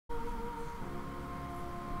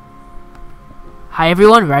Hi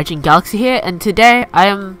everyone, Rising Galaxy here, and today I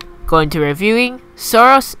am going to reviewing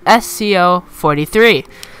Suros sco-43.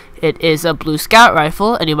 It is a blue scout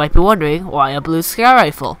rifle, and you might be wondering, why a blue scout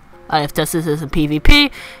rifle? I have tested this in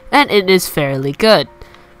PvP, and it is fairly good.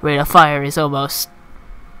 Rate of fire is almost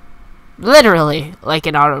literally like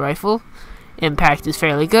an auto rifle. Impact is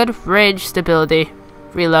fairly good. Range, stability,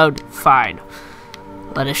 reload, fine.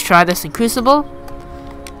 Let us try this in Crucible.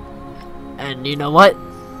 And you know what?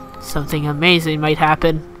 Something amazing might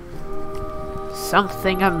happen.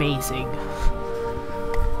 Something amazing.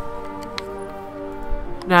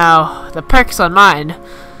 Now, the perks on mine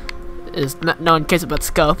is no one cares about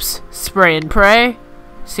scopes. Spray and pray,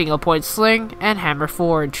 single point sling, and hammer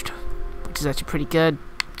forged, which is actually pretty good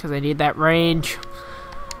because I need that range.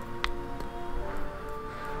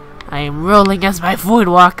 I am rolling as my Void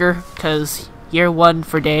Walker because year 1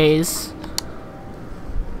 for days.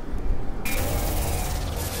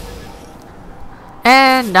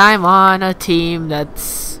 And I'm on a team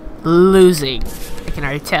that's losing. I can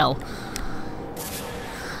already tell.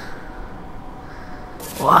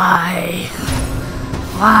 Why?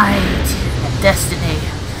 Why, Destiny?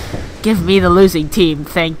 Give me the losing team,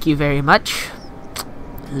 thank you very much.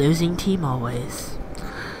 Losing team always.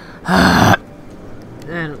 I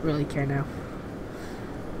don't really care now.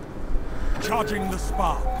 Charging the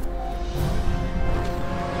spark.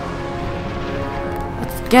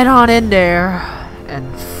 Let's get on in there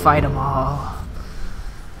and fight them all.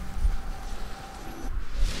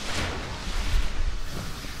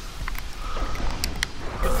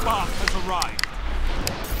 The spark has arrived.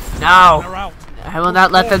 No! I will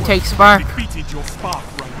not let them take spark. Your spark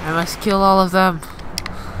I must kill all of them.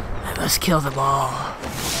 I must kill them all.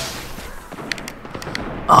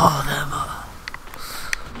 All of them.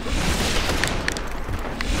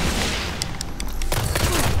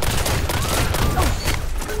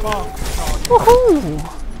 Woohoo!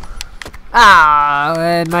 Ah,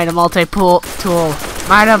 and might a multi-tool.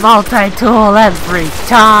 Might a multi-tool every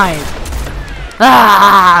time.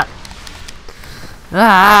 Ah!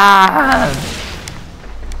 Ah!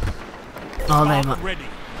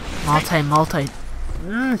 Multi.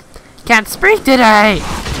 Can't speak today!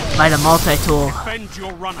 Might a multi-tool.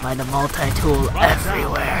 Might a multi-tool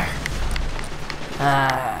everywhere.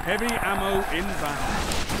 Heavy ammo inbound.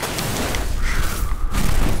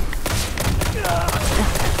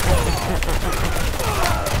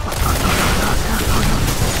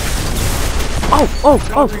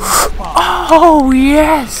 Oh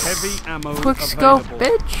yes! Heavy ammo Quick scope,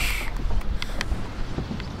 available. bitch!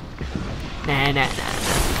 Nah.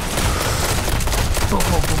 Boom.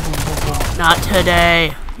 Not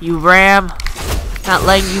today, you ram. Not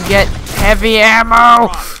letting you get heavy ammo!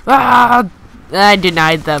 Ah! I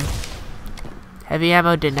denied them. Heavy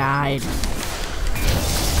ammo denied.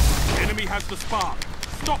 Enemy has the spark.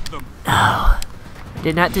 Stop them. No.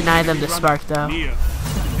 Did not deny them the spark though. Near.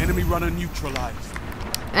 Enemy runner neutralized.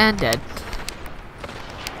 And dead.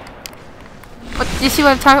 But you see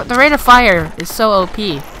what I'm talking about? The rate of fire is so OP.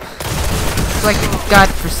 It's like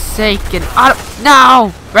godforsaken auto.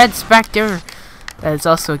 No! Red Spectre! That is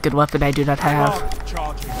also a good weapon I do not have.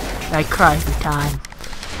 I cry every time.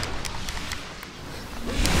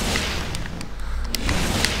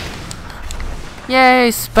 Yay!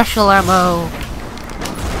 Special ammo!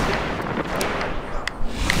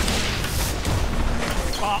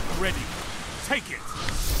 Spark ready. Take it.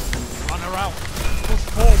 Runner out. Push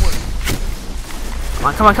forward.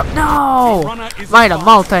 Come on. No! Might a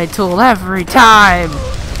multi-tool every time!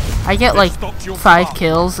 I get like 5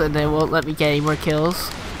 kills and they won't let me get any more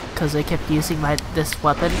kills because I kept using this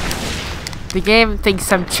weapon. The game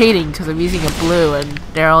thinks I'm cheating because I'm using a blue and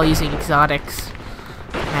they're all using exotics.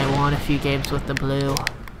 And I won a few games with the blue.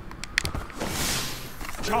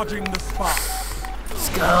 Charging the spark. Let's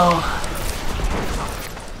go.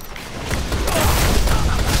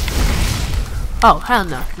 Oh, hell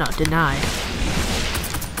no. No, deny.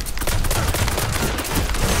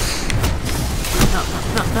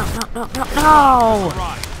 No!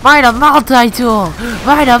 Might a multi-tool!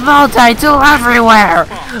 Might a multi-tool everywhere!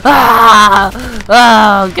 Ah!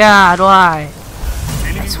 Oh god, why?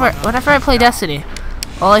 I swear, whenever I play Destiny,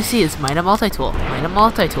 all I see is might a multi-tool,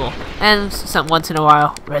 and once in a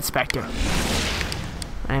while, Red Spectre.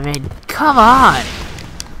 I mean, come on!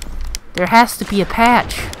 There has to be a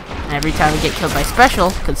patch. And every time I get killed by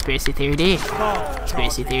special, Conspiracy Theory D.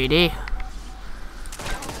 Conspiracy Theory D.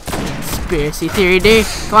 Conspiracy Theory D.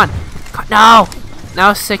 Come on. No!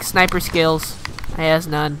 Now 6 sniper skills. I has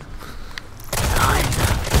none. 9.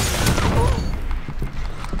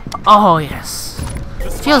 Oh yes.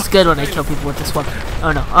 Feels good when I kill people with this weapon.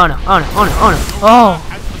 Oh no. Oh.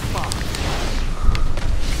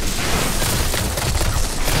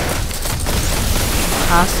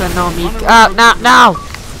 Asanomika. No, no!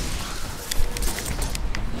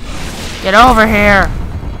 Get over here!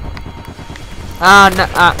 No,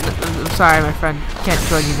 I'm sorry, my friend. Can't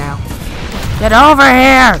join you now. Get over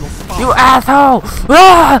here! You asshole!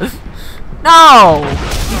 Ah! No!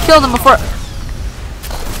 You killed him before.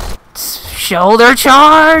 Shoulder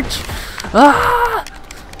charge! Ah!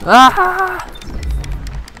 Ah!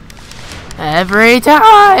 Every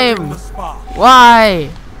time! Why?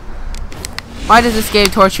 Why does this game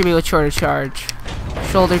torture me with shoulder charge?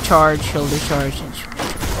 Shoulder charge, shoulder charge.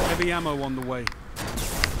 Heavy ammo on the way.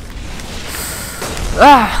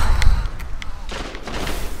 Ah!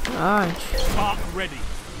 Gosh. Spark ready.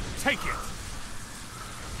 Take it.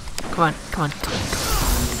 Come on, come on.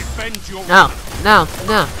 Defend your No, no,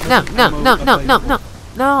 no, no, no, no, no, no, no,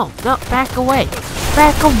 no, no, back away.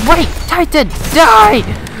 Back away! Titan, die!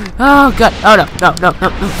 Oh god. Oh no, no, no, no,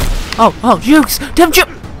 no. Oh, jukes! Damn juke!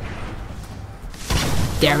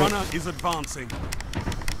 Damn it. Runner is advancing.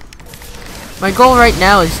 My goal right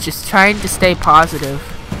now is just trying to stay positive.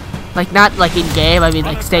 Like, not like in game, I mean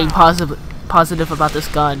like staying positive about this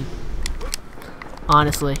gun.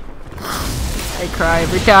 Honestly. I cry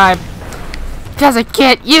every time. Because I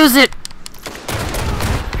can't use it!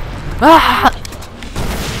 Ah!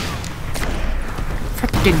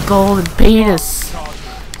 Freaking golden penis!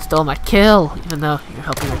 Stole my kill, even though you're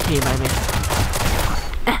helping your team, I mean.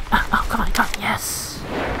 Oh, come on, yes!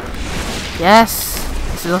 Yes!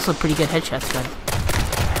 This is also a pretty good headshot gun.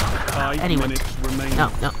 Anyway. No,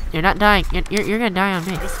 no, you're not dying. You're gonna die on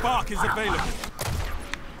me. The spark is available.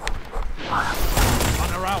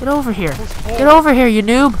 Get over here. Get over here, you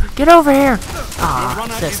noob. Get over here. Ah,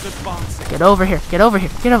 assist. Get over here. Get over here.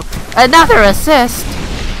 Get over. Another assist.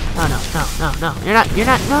 No, no, no, no, no. You're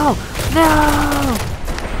not, no, no.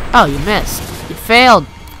 Oh, you missed. You failed.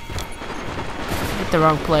 Hit the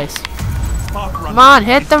wrong place. Come on,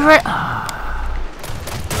 hit the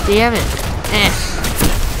damn it.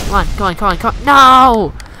 Come on, come on, come on, come on.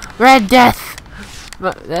 No! Red Death!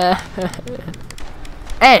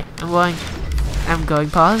 Hey, I'm going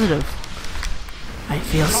positive. I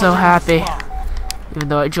feel so happy. Even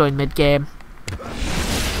though I joined mid-game.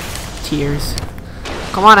 Tears.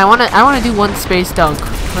 Come on, I wanna do one space dunk.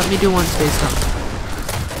 Let me do one space dunk.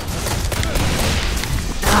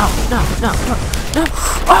 No, no, no, no, no.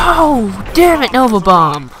 Oh, damn it, Nova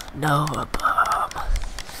Bomb. Nova Bomb.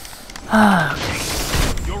 Okay.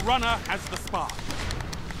 Your runner has the spark.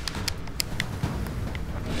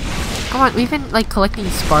 Come on, we've been like collecting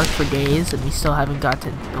spark for days and we still haven't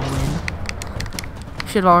gotten a win.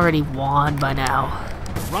 Should have already won by now.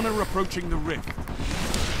 Runner approaching the rift.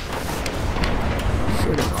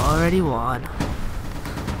 Should have already won.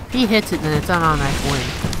 If he hits it, then it's an automatic win.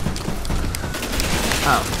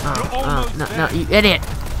 Oh, no, you idiot!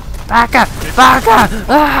 Back up! Back up!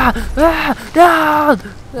 No!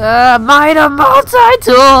 Minor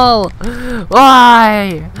multi-tool!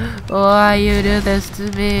 Why? Why you do this to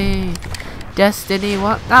me? Destiny,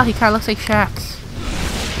 what? Oh, he kinda looks like Shax.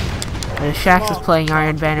 If Shax is playing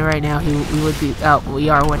Iron Banner right now, we would be, oh, we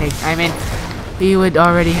are winning. I mean, he would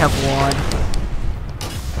already have won.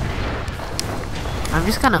 I'm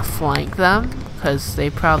just gonna flank them, because they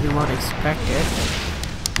probably won't expect it.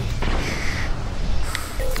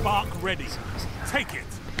 Spark ready. Take it.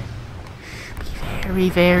 Be very,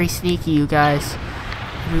 very sneaky, you guys.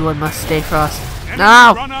 Everyone must stay frost.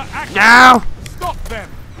 No! No! Stop them.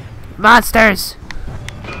 Monsters!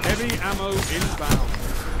 Heavy ammo inbound.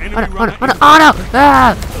 Oh no!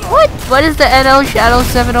 Ah! What is the NL Shadow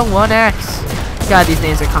 701X? God, these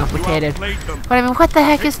names are complicated. But I mean, what the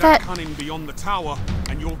heck is that?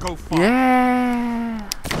 Yeah.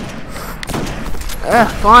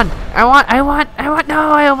 Come on. I want.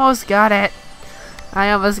 No, I almost got it.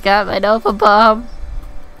 I almost got my Nova Bomb.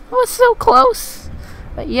 I was so close,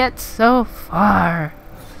 but yet so far.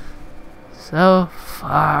 So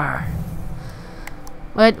far.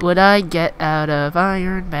 What would I get out of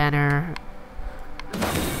Iron Banner?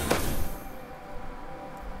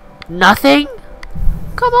 Nothing?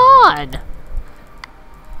 Come on!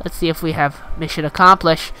 Let's see if we have mission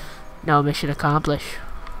accomplish. No mission accomplish.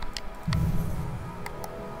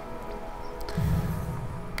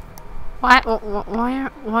 Why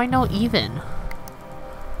no even?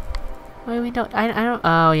 Why we don't? I don't.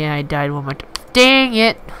 Oh yeah, I died one more time. Dang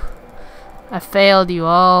it! I failed you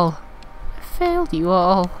all. I failed you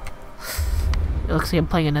all. It looks like I'm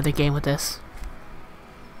playing another game with this.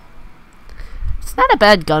 It's not a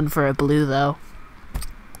bad gun for a blue though.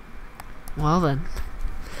 Well then.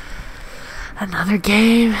 Another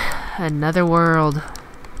game, another world.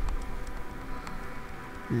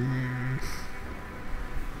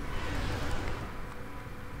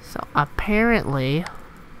 apparently,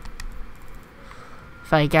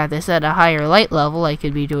 if I got this at a higher light level, I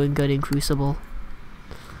could be doing good in Crucible.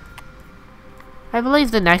 I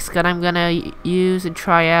believe the next gun I'm gonna use and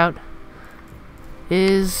try out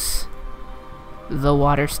is the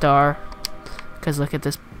Water Star. Cause look at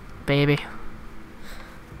this baby.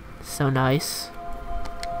 So nice.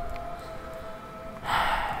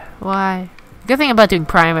 Why? Good thing about doing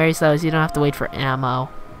primaries though is you don't have to wait for ammo.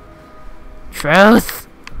 Truth!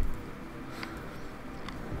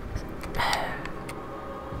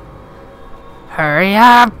 Hurry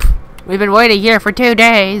up! We've been waiting here for 2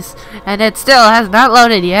 days, and it still has not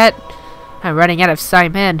loaded yet. I'm running out of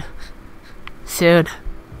Simon. Soon,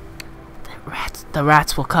 the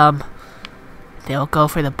rats will come. They'll go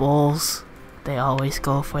for the bowls. They always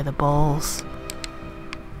go for the bowls.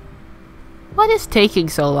 What is taking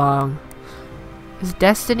so long? Is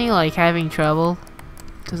Destiny like having trouble?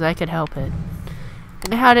 Because I could help it.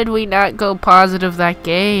 And how did we not go positive that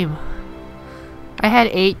game? I had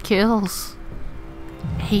 8 kills.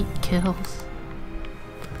 8 kills.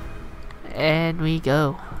 And we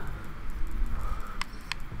go.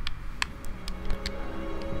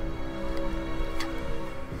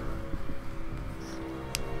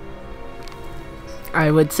 I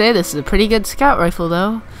would say this is a pretty good scout rifle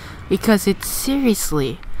though, because it's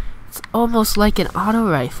seriously, it's almost like an auto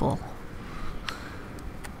rifle.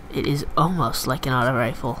 It is almost like an auto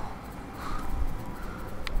rifle.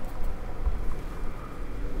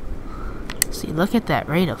 See, look at that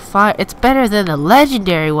rate of fire. It's better than the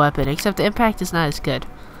legendary weapon, except the impact is not as good.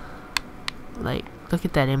 Like, look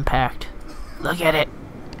at that impact. Look at it.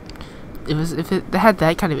 If it had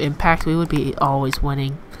that kind of impact, we would be always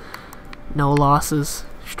winning. No losses,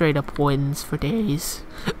 straight up wins for days.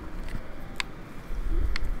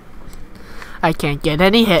 I can't get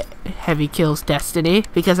any heavy kills, Destiny,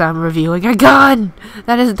 because I'm reviewing a gun!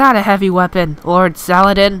 That is not a heavy weapon, Lord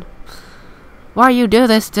Saladin. Why you do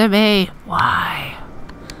this to me? Why?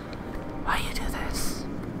 Why you do this?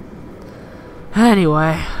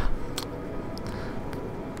 Anyway.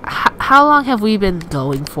 How long have we been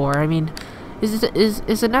going for? I mean,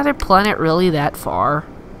 is another planet really that far?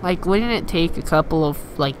 Like, wouldn't it take a couple of,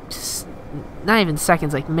 like, not even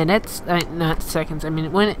seconds, like minutes? Not seconds, I mean,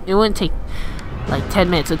 it wouldn't take, like, 10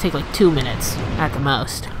 minutes. It would take, like, 2 minutes at the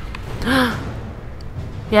most.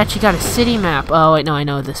 We actually got a city map. Oh, wait, no, I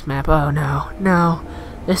know this map. Oh, no, no.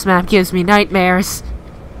 This map gives me nightmares.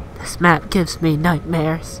 This map gives me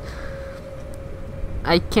nightmares.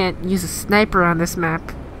 I can't use a sniper on this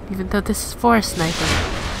map, even though this is for a sniper.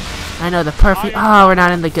 I know the perfect... Oh, we're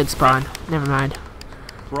not in the good spawn. Never mind.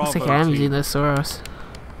 Looks like I am using those suros.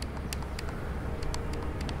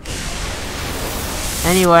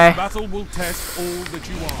 Anyway,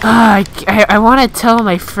 I want to tell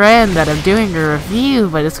my friend that I'm doing a review,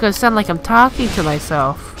 but it's going to sound like I'm talking to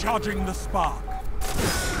myself. Charging the spark.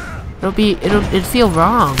 It'll feel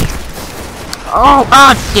wrong. Oh,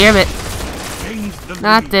 damn it!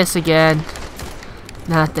 Not this again.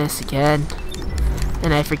 Not this again.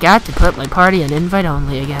 And I forgot to put my party on invite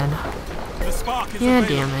only again. Yeah,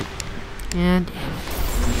 damn it. Yeah, damn it.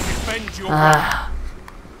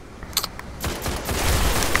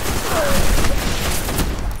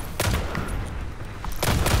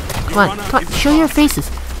 Come on, show your faces.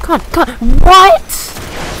 Come on. What?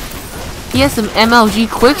 He has some MLG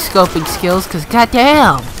quick-scoping skills, because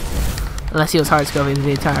goddamn. Unless he was hard-scoping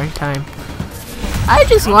the entire time. I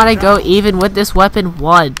just want to go even with this weapon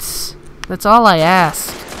once. That's all I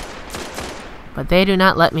ask. But they do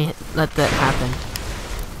not let that happen.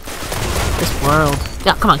 This world.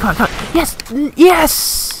 Yeah, come on. Yes!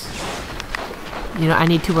 Yes! You know, I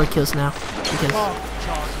need 2 more kills now.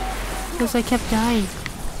 Because I kept dying.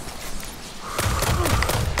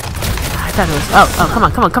 I thought it was... Oh, come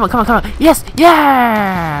on. Yes!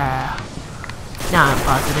 Yeah! Now I'm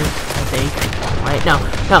positive, I think. Wait, no.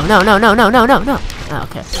 Oh,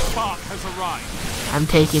 okay. I'm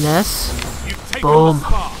taking this. Boom.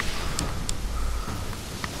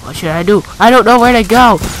 What should I do? I don't know where to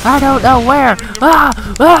go. I don't know where.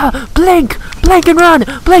 Blink and run.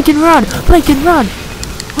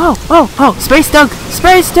 Oh, space dunk.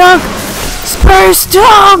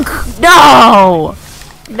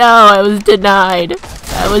 No, I was denied.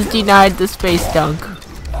 The space dunk.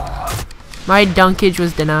 My dunkage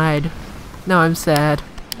was denied. No, I'm sad.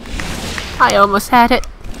 I almost had it.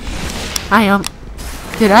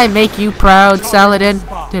 Did I make you proud, Saladin?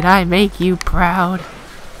 Did I make you proud?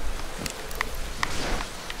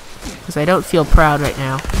 Because I don't feel proud right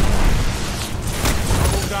now.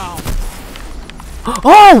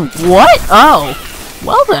 Oh, what? Oh,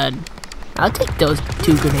 well then. I'll take those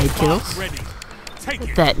 2 grenade kills. Take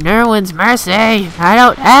it. That Nerwin's mercy. I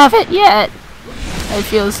don't have it yet. I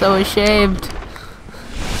feel so ashamed.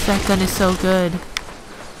 That gun is so good.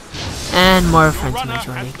 And more friends Runner are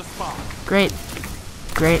joining. has the spark. Great.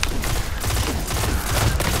 Great.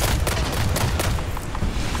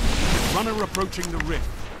 Runner approaching the rift.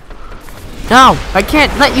 No! I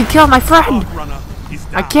can't let you kill my friend! Spark runner is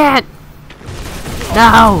down. I can't!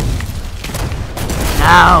 No!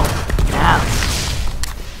 No! No!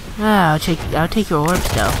 Oh, I'll take your orbs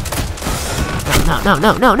though.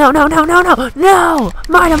 No!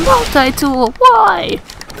 Mine a multi-tool! Why?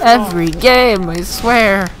 Every game, I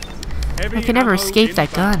swear. I can never escape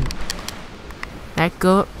that gun. That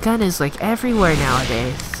gun is like everywhere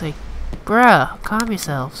nowadays. It's like, bruh, calm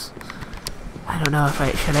yourselves. I don't know if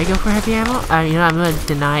should I go for heavy ammo? I'm gonna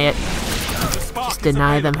deny it. Just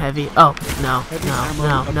deny them heavy. Oh, no.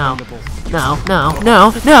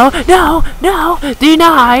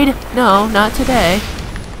 Denied! No, not today.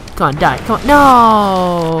 Come on, die. Come on.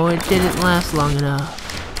 No! It didn't last long enough.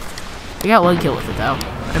 I got 1 kill with it, though.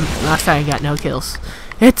 Last time I got no kills.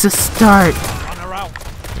 It's a start! Runner out.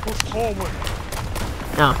 Push forward.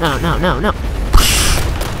 No.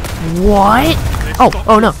 What?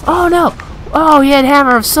 Oh no. Oh no! Oh, he had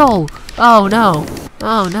Hammer of Soul! Oh no.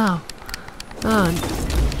 Oh no. Oh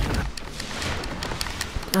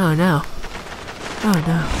no. Oh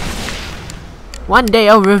no. One day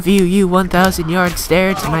I'll review you 1,000 yard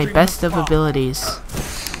stare to my best of abilities.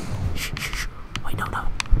 Shh. Wait, no. Come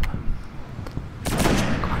on.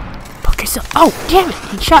 Poke yourself. Oh, damn it!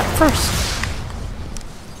 He shot first.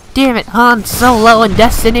 Damn it, Han Solo in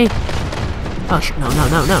Destiny. Oh,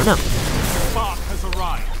 no. Spark has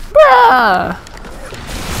arrived. Bruh!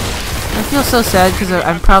 I feel so sad because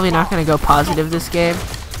I'm probably not going to go positive this game.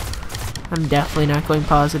 I'm definitely not going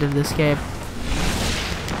positive this game.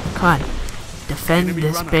 Come on. Defend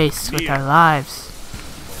this base with our lives.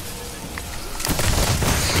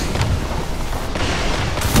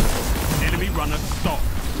 Enemy runner stop.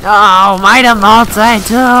 Oh, Mighty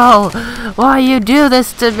Multi-Tool! Why you do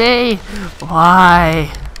this to me?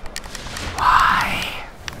 Why?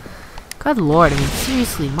 Good lord, I mean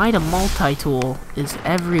seriously, Mighty Multi-Tool is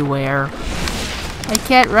everywhere. I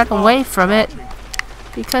can't run away from it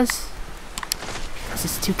because this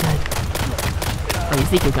is too good. Oh, you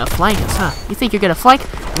think you're gonna flank us, huh? You think you're gonna flank?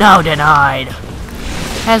 No, denied!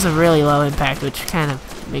 It has a really low impact, which kind of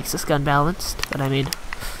makes this gun balanced, but I mean,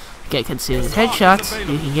 get consumed with headshots,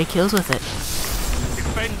 you can get kills with it.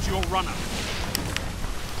 Defend your runner.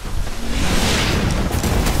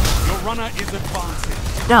 Your runner is advancing.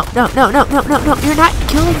 No, you're not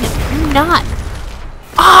killing him. You're not.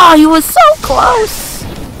 Oh, he was so close.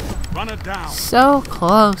 Runner down. So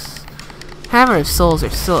close. Hammer of Souls are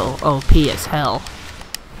still OP as hell.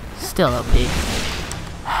 Still OP.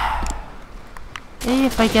 Maybe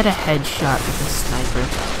if I get a headshot with a sniper.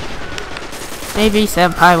 Maybe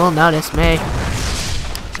Senpai will notice me.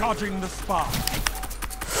 Charging the spark.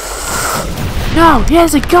 No, he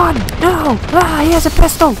has a gun. No, he has a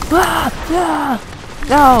pistol.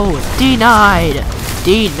 No, denied.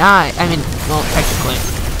 I mean, well, technically.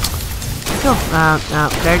 No,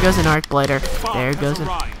 there goes an arc blighter. There goes an.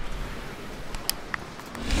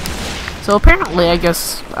 So apparently, I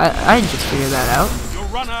guess I just figured that out. Your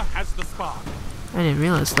runner has the spark. I didn't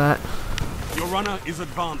realize that. Your runner is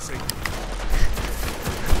advancing.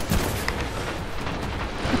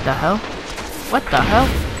 What the hell? What the hell?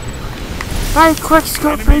 My quick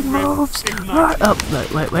scoping moves! Oh,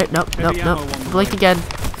 wait, nope. Blink again.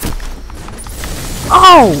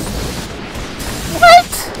 Oh!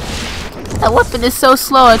 What? That weapon is so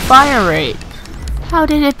slow at fire rate. How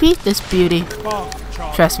did it beat this beauty?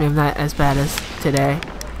 Trust me, I'm not as bad as today.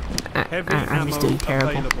 I'm just doing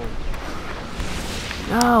terrible.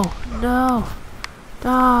 No,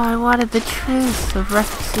 I wanted the truth of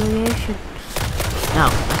reconciliation. No,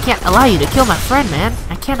 I can't allow you to kill my friend, man.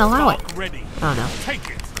 I can't allow it. Oh no. Take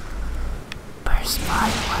it. Burst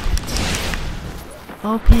fire weapons.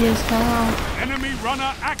 OP as hell. Enemy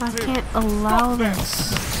runner active. I can't allow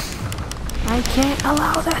this. I can't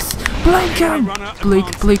allow this. Blink him.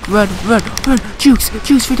 Blink, run. Jukes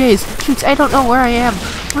for days. Jukes, I don't know where I am.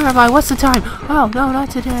 Where am I? What's the time? Oh, no, not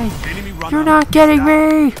today. You're not getting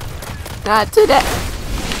me. Not today.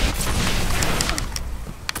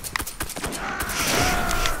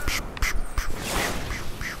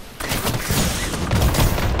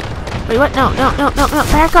 Wait, what? No.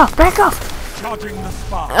 Back off. Charging the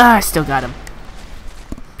spark. I still got him.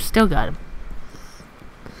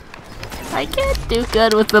 I can't do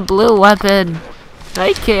good with the blue weapon.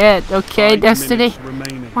 I can't. Okay, Destiny.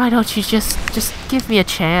 Why don't you just give me a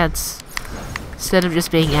chance instead of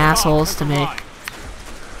just being assholes to me?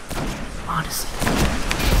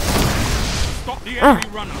 The enemy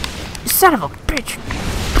runner. You son of a bitch!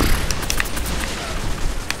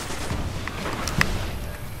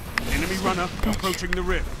 Enemy runner approaching the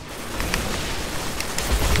rift.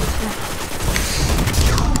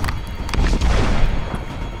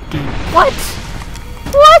 What?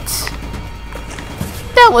 What?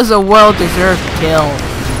 That was a well-deserved kill.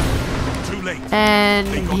 Too late. And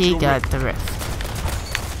he got the rift.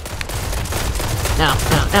 No,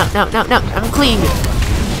 no, no, no, no, no. I'm clean.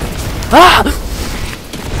 Ah!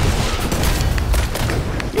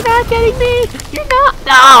 You're not getting me. You're not.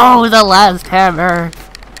 No, the last hammer.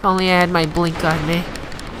 If only I had my blink on me.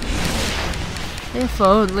 If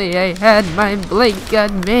only I had my blink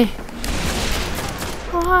on me.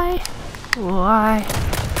 Why? Why?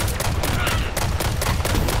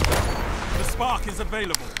 The spark is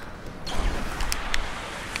available.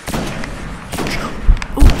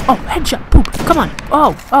 Ooh, oh, headshot. Boom. Come on.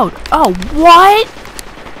 Oh, oh, oh, what?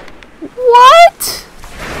 What?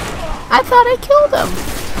 I thought I killed him.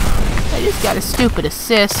 I just got a stupid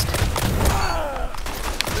assist.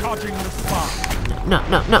 Charging the spark. No,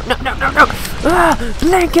 no, no, no, no, no, no. Ah,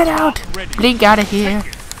 blink it out. Blink out of here.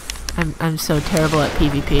 I'm so terrible at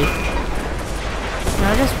PvP.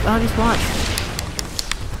 I'll just watch.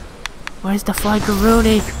 Where's the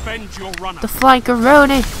flankeroonie? Defend your runner. The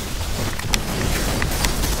flankeroonie.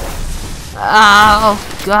 Oh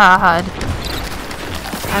God.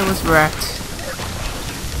 I was wrecked.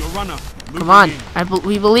 Your runner. Come on.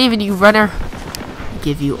 We believe in you, runner. We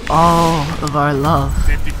give you all of our love.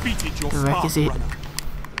 They've defeated your spark runner.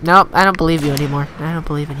 Nope, I don't believe you anymore. I don't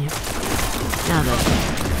believe in you. Now then,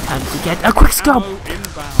 time to get a quick scope.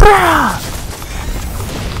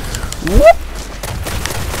 Whoop.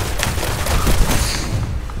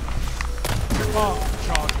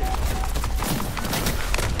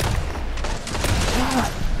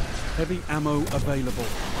 Heavy ammo available.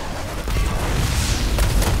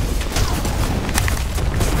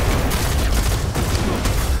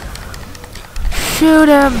 Shoot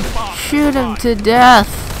him! Shoot him to death!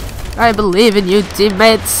 I believe in you,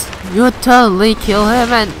 teammates! You'll totally kill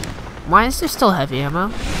him. And why is there still heavy ammo?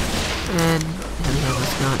 And heavy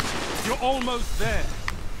ammo's not. You're almost there.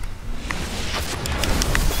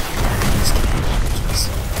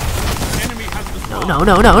 Enemy has the spark. No,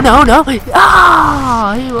 no, no, no, no!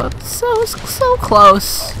 Ah! He was so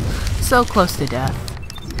close. So close to death.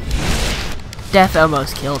 Death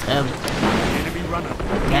almost killed him. Enemy runner.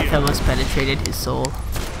 Death almost penetrated his soul.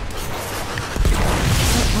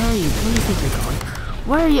 Where are you? Where do you think you're going?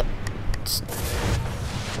 Where are you?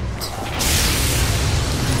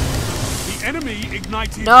 The enemy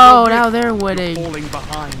ignited. No, now they're winning. Falling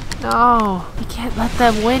behind. No, we can't let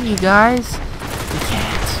them win, you guys. We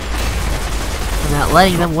can't. I'm not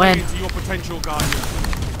letting them win. Into your potential guardian.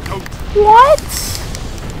 What?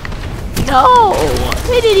 No,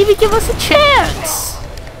 they didn't even give us a chance.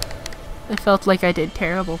 I felt like I did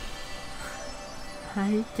terrible.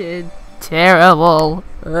 I did terrible.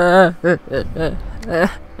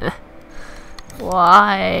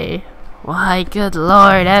 Why? Why, good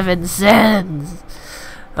Lord, heaven sends.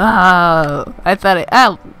 Oh, I thought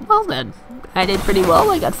oh, well then. I did pretty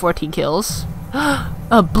well. I got 14 kills.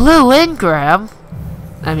 A blue engram.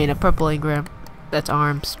 I mean, a purple engram. That's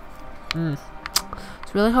arms.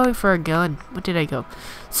 It's really hoping for a gun. What did I go?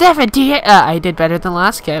 78. I did better than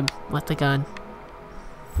last game with the gun.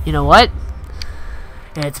 You know what?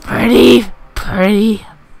 It's pretty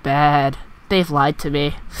bad. They've lied to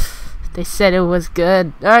me. They said it was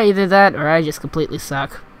good. Or either that, or I just completely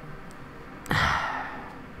suck.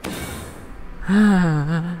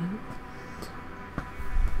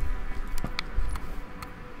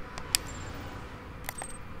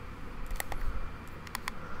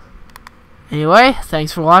 Anyway,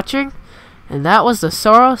 thanks for watching. And that was the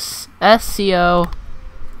Suros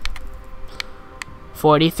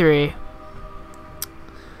sco-43.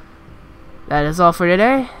 That is all for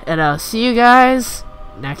today, and I'll see you guys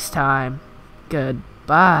next time.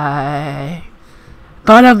 Goodbye.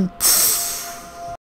 Bottom.